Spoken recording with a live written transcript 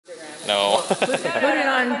Put it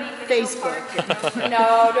on Facebook.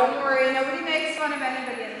 No, don't worry. Nobody makes fun of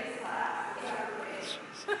anybody in this class.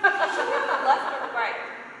 Left or right?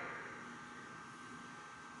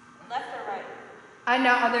 Left or right?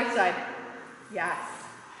 No, other side. Yes.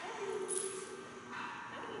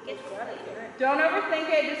 Don't overthink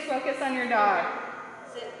it. Just focus on your dog.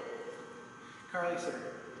 Sit. Carly, sir.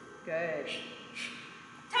 Good.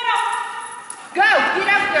 Toto! Go! Get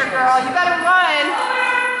up there, girl. You better run.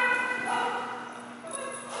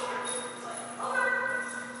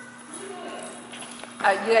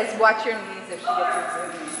 You guys watch your knees if she gets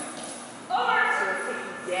her zooming. So it'll take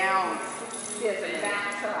you down. She has a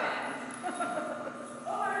back trap.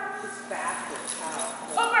 She's fast as hell.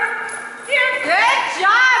 Over! Here! Good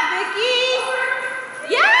job, Vicky!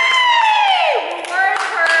 Yay! Reward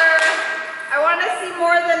her. I want to see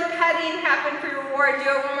more than petting happen for your reward. Do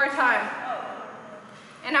it one more time.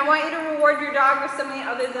 And I want you to reward your dog with something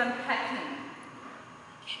other than petting.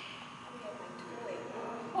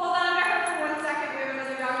 Hold on to her for 1 second. We have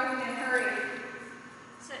another dog coming in. Hurry.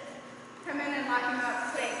 Sit. Come in and lock him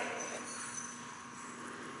up. Stay.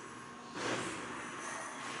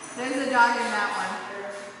 There's a dog in that one.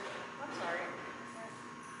 I'm sorry.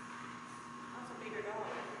 That's a bigger dog.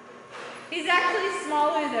 He's actually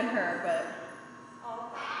smaller than her, but Oh.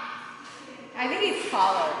 I think he's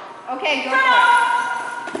taller. Okay, go for it.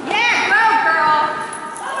 Yeah, go girl.